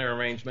Kirchner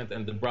arrangement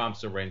and the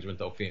Brahms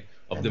arrangement of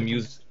And the the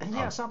music?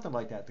 yeah, something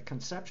like that. The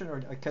conception, or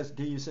because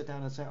do you sit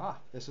down and say, ah,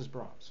 this is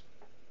Brahms,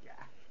 yeah,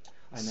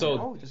 and then So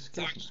oh, this is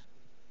Kirchner.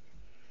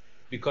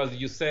 because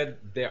you said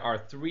there are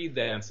three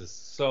dances,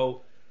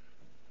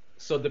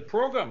 so the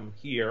program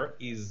here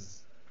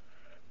is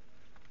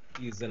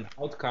an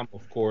outcome,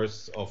 of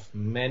course, of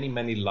many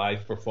many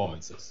live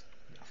performances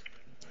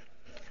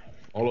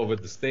all over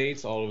the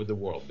states, all over the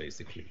world,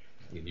 basically,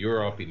 in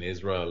Europe, in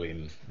Israel,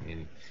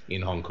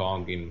 in Hong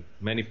Kong, in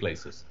many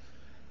places.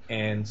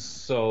 And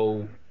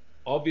so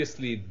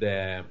obviously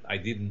I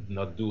did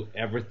not do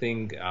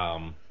everything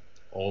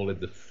all at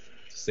the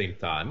same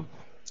time.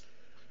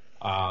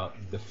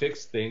 The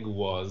fixed thing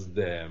was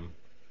the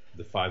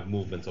five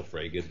movements of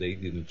Reger. They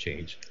didn't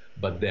change,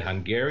 but the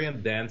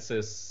Hungarian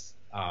dances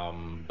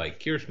by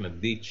Kirchner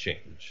did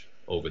change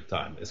over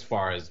time as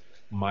far as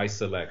my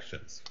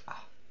selections.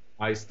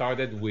 I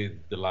started with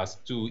the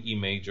last two, E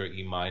major,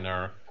 E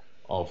minor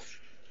of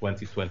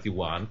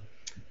 2021.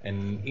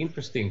 And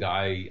interesting,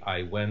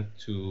 I went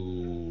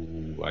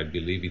to, I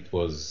believe it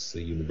was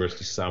a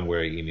university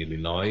somewhere in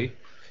Illinois.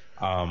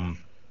 Um,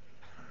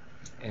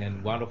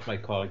 and one of my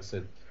colleagues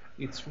said,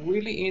 it's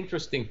really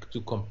interesting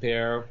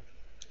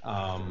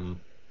um,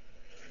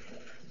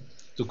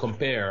 to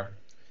compare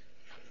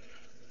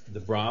the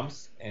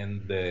Brahms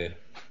and the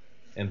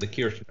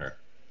Kirchner.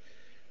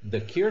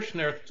 The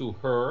Kirchner to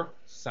her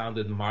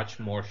sounded much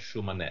more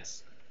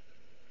Schumannesque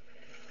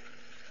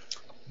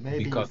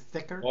Maybe because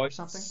thicker or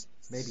something. voice,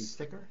 Maybe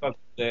thicker. but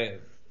the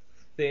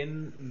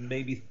thin,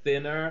 maybe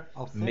thinner,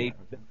 Oh, thinner. maybe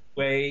the Okay.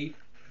 way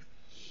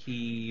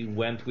he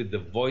went with the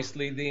voice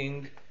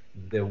leading,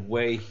 the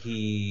way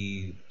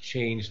he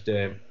changed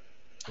the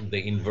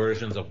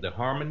inversions of the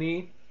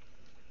harmony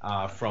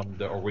from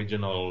the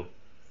original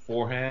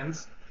four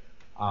hands.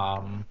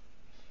 Um,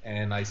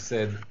 and I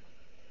said,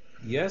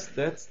 yes,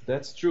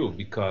 that's true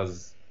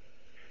because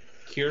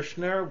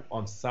Kirchner,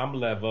 on some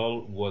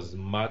level, was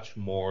much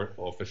more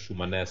of a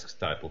Schumannesque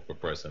type of a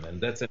person, and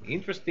that's an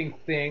interesting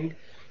thing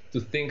to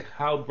think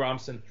how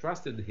Brahms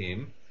entrusted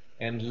him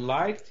and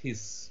liked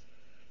his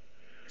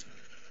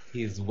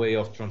way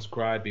of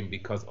transcribing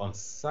because on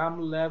some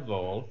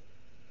level,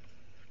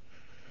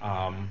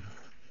 um,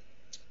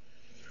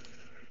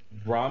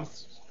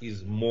 Brahms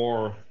is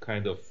more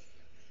kind of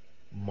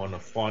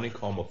monophonic,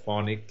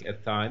 homophonic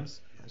at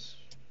times, Yes.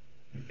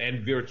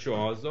 and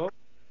virtuoso,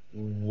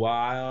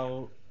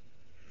 while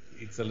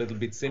it's a little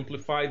bit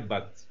simplified,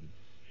 but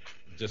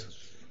just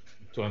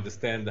to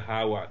understand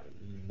how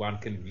one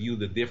can view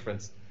the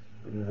difference,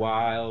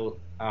 while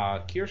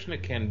Kirchner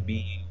can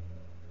be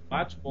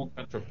much more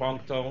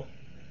contrapuntal,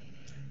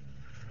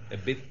 a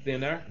bit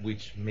thinner,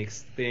 which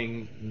makes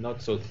thing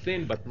not so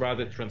thin, but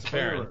rather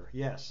transparent. Clearer.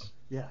 Yes.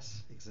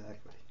 Yes.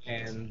 Exactly.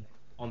 Yes. And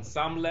on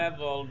some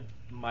level,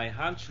 my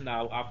hunch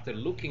now, after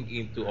looking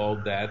into all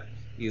that,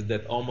 is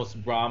that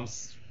almost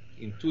Brahms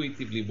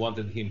intuitively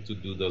wanted him to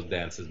do those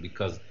dances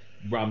because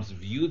Brahms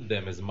viewed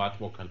them as much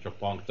more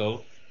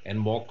contrapuntal and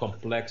more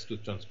complex to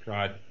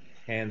transcribe,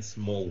 hence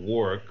more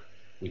work,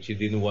 which he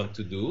didn't want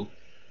to do,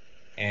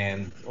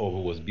 and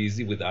or was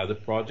busy with other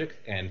projects,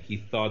 and he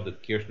thought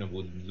that Kirchner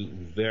would do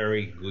a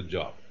very good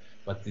job.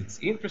 But it's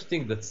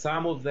interesting that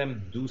some of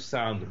them do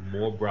sound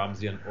more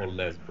Brahmsian or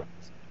less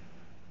Brahms.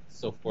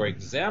 So, for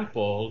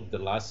example, the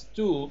last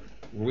two,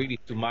 really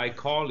to my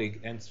colleague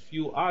and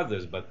few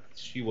others, but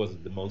she was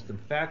the most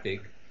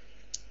emphatic,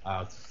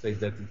 to say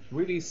that it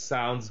really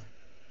sounds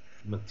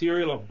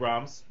material of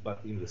Brahms, but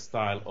in the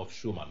style of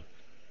Schumann.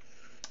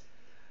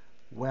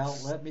 Well,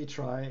 let me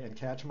try and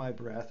catch my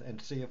breath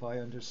and see if I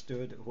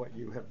understood what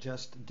you have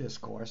just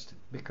discoursed,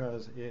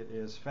 because it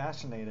is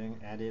fascinating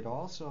and it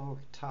also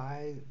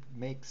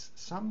makes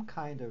some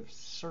kind of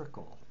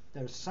circle.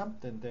 There's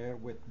something there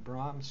with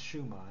Brahms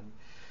Schumann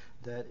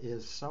that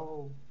is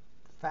so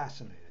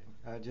fascinating.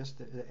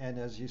 And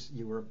as you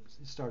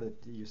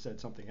said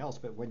something else,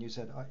 but when you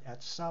said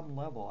at some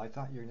level, I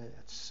thought you were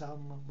at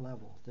some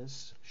level.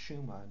 This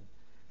Schumann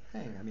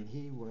thing. I mean,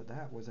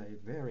 that was a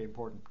very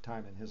important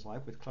time in his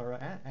life with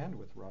Clara and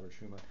with Robert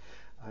Schumann.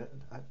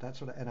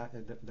 That's what, and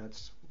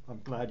that's. I'm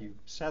glad you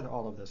said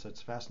all of this.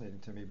 It's fascinating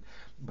to me,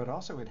 but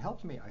also it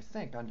helped me, I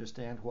think,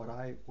 understand what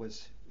I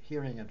was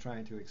hearing and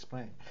trying to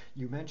explain.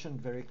 You mentioned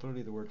very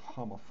clearly the word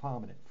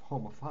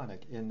homophonic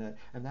in that,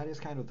 and that is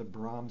kind of the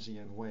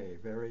Brahmsian way,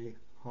 very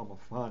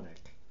homophonic.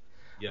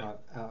 Yeah.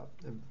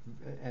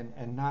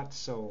 And not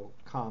so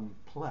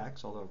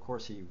complex, although of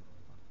course he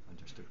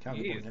understood He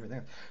counterpoint is. and everything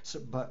else. So,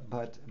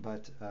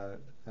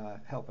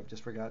 help! I've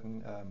just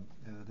forgotten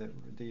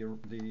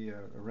the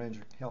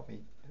arranger. Help me,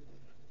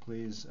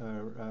 please.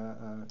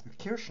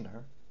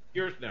 Kirchner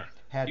Kirchner,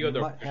 had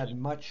Theodor had Kirchner.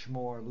 much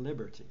more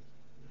liberty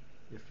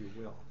if you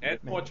will.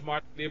 Had much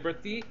more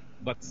liberty,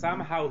 but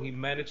somehow he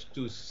managed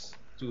to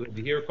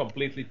adhere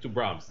completely to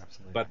Brahms.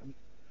 Absolutely. But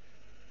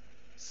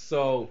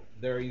so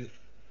there is,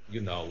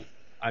 you know,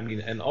 I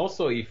mean, and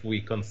also if we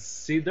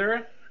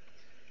consider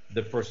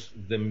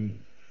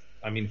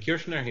I mean,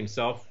 Kirchner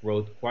himself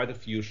wrote quite a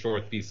few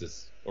short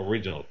pieces,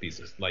 original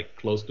pieces, like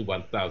close to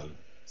 1,000.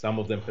 Some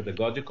of them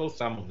pedagogical,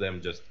 some of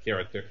them just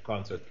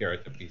concert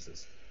character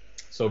pieces.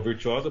 So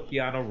virtuoso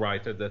piano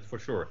writer, that's for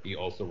sure. He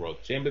also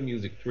wrote chamber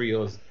music,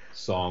 trios,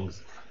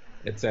 songs,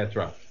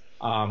 etc.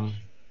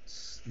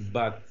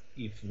 But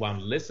if one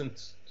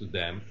listens to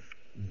them,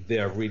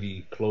 they're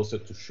really closer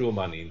to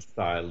Schumann in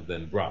style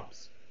than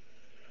Brahms.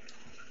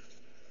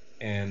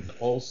 And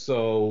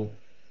also,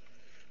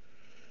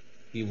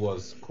 he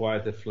was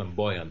quite a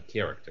flamboyant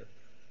character.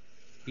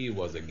 He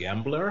was a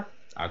gambler.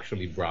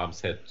 Actually,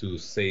 Brahms had to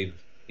save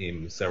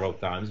him several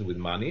times with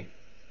money.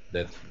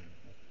 That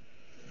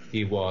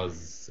he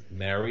was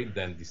married,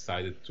 then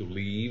decided to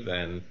leave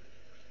and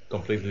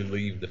completely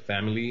leave the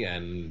family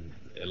and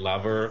a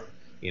lover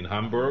in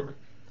Hamburg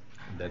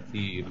that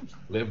he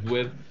lived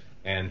with,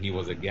 and he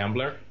was a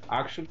gambler.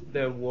 Actually,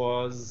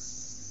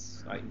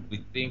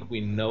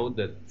 we know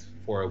that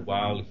for a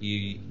while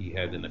he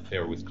had an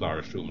affair with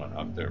Clara Schumann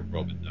after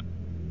Robert died.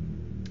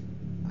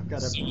 I've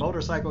got a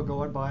motorcycle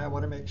going by. I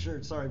want to make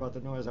sure, sorry about the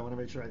noise, I want to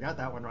make sure I got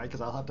that one right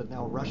because I'll have to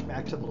now rush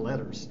back to the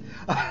letters.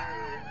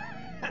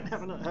 And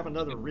have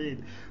another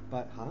read,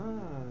 but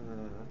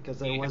because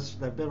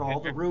there've been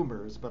all the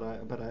rumors, but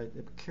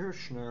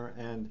Kirchner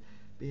and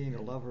being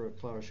a lover of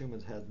Clara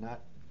Schumann had not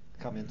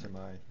come into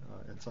my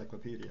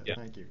encyclopedia. Yeah.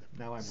 Thank you.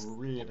 Now I'm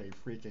really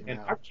freaking And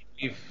out.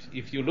 actually,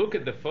 if you look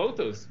at the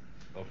photos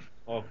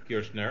of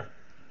Kirchner,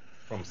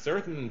 from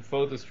certain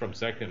photos from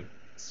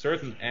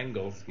certain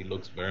angles, he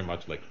looks very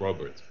much like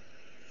Robert.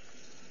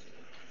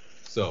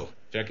 So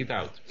check it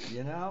out.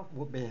 You know,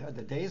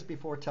 the days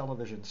before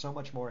television, so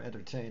much more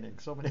entertaining,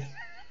 so many,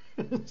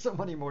 so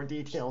many more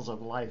details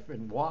of life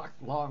and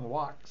long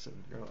walks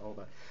and all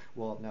that.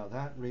 Well, now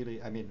that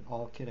really, I mean,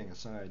 all kidding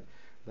aside,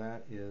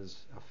 that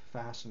is a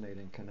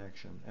fascinating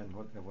connection. And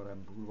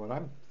what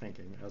I'm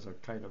thinking as a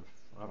kind of,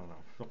 I don't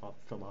know,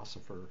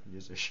 philosopher,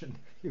 musician,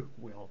 if you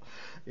will,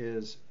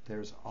 is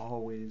there's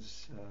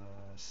always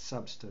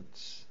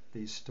substance.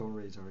 These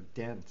stories are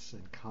dense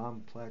and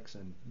complex,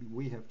 and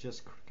we have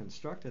just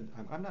constructed,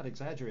 I'm not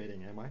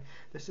exaggerating, am I?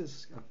 This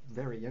is a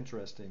very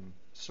interesting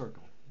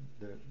circle,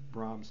 the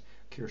Brahms,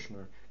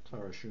 Kirchner,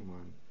 Clara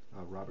Schumann,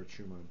 Robert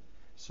Schumann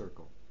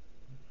circle.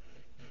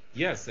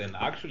 Yes, and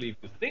actually, if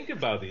you think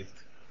about it,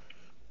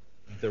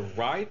 the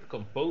right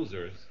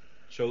composers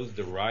chose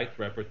the right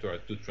repertoire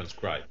to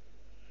transcribe.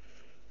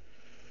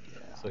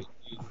 Yeah. So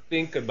you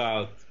think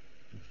about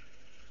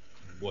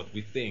what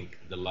we think,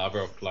 the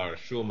lover of Clara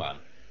Schumann,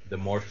 the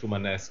more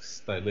Schumannesque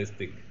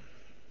stylistic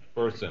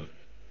person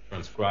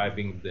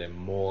transcribing the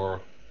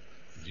more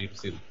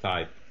gypsy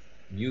type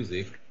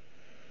music,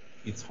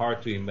 it's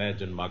hard to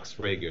imagine Max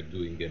Reger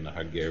doing a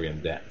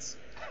Hungarian dance.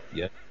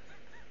 Yeah.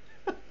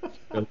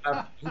 With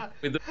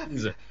the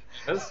reason.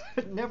 Yes?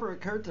 It never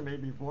occurred to me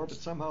before, but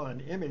somehow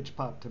an image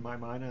popped to my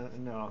mind.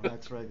 No,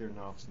 Max Reger,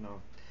 no.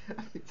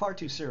 Far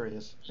too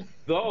serious.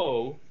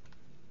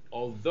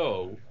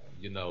 Although,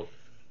 you know,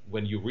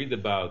 when you read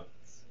about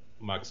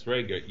Max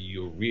Reger,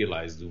 you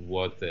realize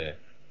what a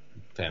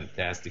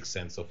fantastic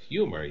sense of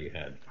humor he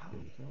had. Oh,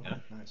 Yeah.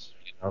 nice.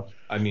 You know?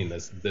 I mean,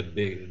 that's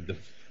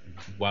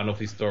one of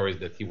his stories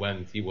that he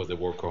was a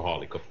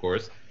workaholic, of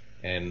course,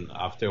 and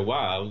after a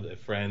while, a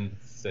friend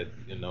said,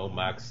 you know,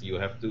 Max, we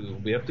have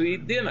to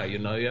eat dinner, you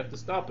know, you have to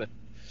stop it.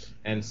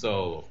 And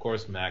so, of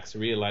course, Max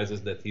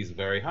realizes that he's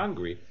very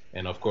hungry,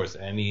 and of course,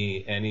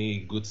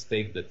 any good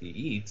steak that he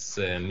eats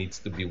needs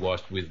to be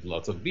washed with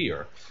lots of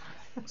beer.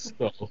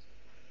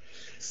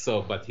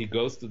 But he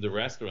goes to the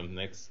restaurant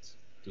next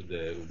to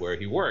where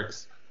he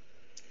works,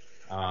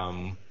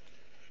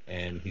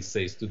 and he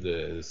says to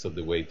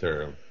the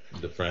waiter,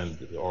 the friend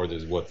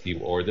orders what he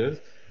orders,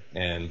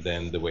 and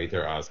then the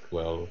waiter asks,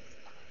 well,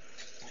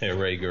 hey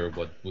Reger,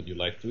 what would you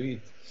like to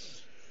eat?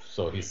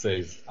 So he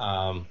says,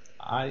 I'm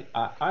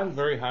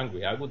very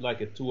hungry. I would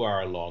like a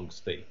 2-hour long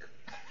steak.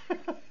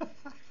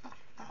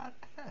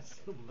 That's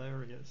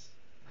hilarious.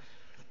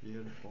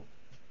 Beautiful.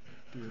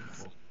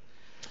 Beautiful.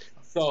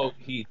 So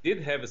he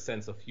did have a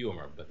sense of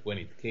humor, but when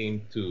it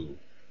came to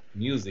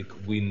music,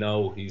 we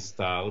know his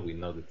style, we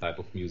know the type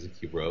of music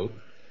he wrote.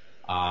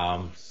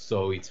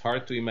 So it's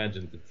hard to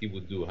imagine that he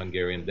would do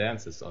Hungarian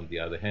dances. On the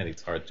other hand,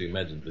 it's hard to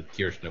imagine that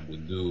Kirchner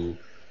would do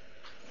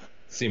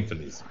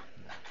symphonies.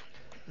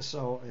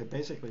 So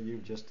basically,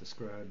 you've just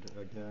described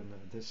again.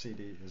 This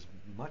CD is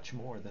much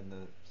more than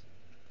the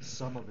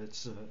sum of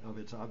its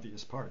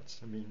obvious parts.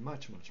 I mean,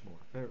 much more.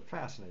 Very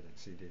fascinating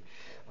CD.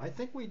 I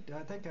think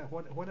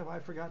what have I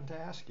forgotten to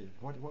ask you?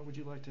 What would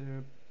you like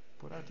to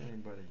put out to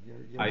anybody?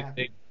 You're I happy.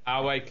 think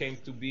how I came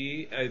to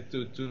be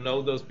to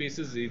know those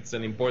pieces, it's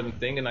an important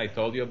thing, and I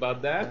told you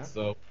about that.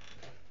 Yeah.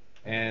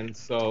 And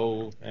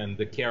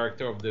the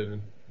character of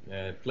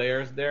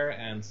players there,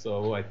 and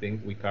so I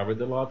think we covered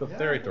a lot of Yeah,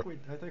 territory.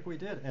 I think we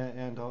did.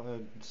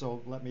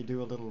 So let me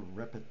do a little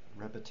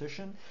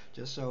repetition,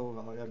 just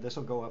so this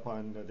will go up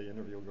on the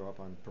interview will go up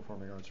on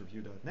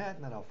performingartsreview.net,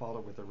 and then I'll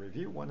follow with a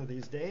review one of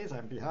these days.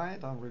 I'm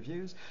behind on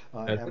reviews,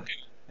 That's okay.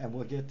 and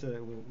we'll get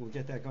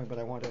that going. But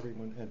I want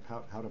everyone and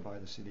how to buy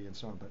the CD and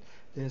so on. But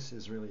this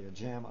is really a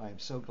gem. I'm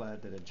so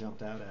glad that it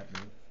jumped out at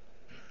me.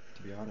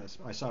 To be honest,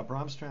 I saw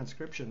Brahms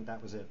Transcription.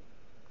 That was it.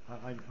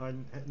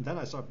 Then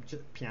I saw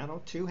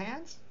piano, two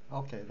hands.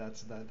 Okay,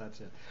 that's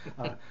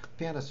it.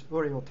 Pianist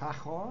Uriel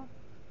Tsachor.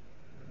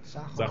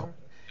 Zach- Tsachor.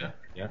 Yeah,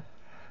 yeah.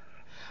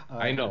 Uh,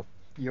 I know.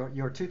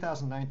 your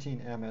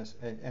 2019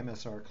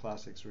 MSR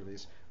Classics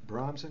release,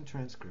 Brahms and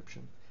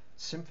Transcription,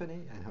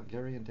 Symphony and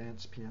Hungarian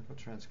Dance Piano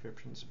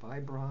Transcriptions by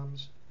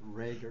Brahms,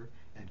 Reger,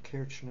 and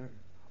Kirchner.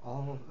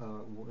 All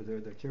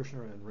the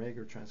Kirchner and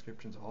Reger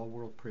transcriptions, all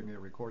world premiere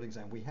recordings,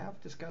 and we have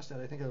discussed that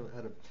I think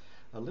at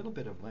a little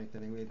bit of length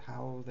anyway,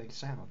 how they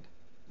sound.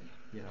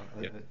 You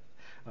know, Yeah.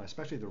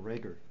 especially the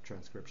Reger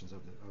transcriptions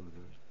of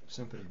the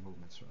symphony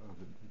movements of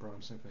the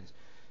Brahms symphonies.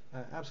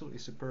 Absolutely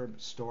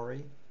superb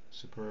story,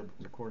 superb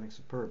recording,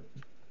 superb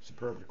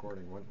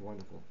recording,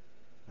 wonderful,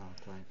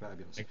 playing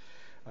fabulous.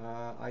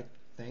 I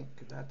think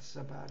that's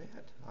about it.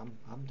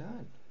 I'm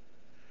done.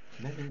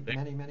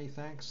 Many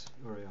thanks,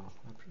 Uriel.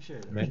 I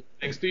appreciate it. Many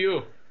thanks to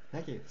you.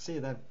 Thank you. See you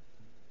then.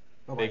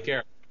 Bye bye. Take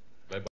care. Bye bye.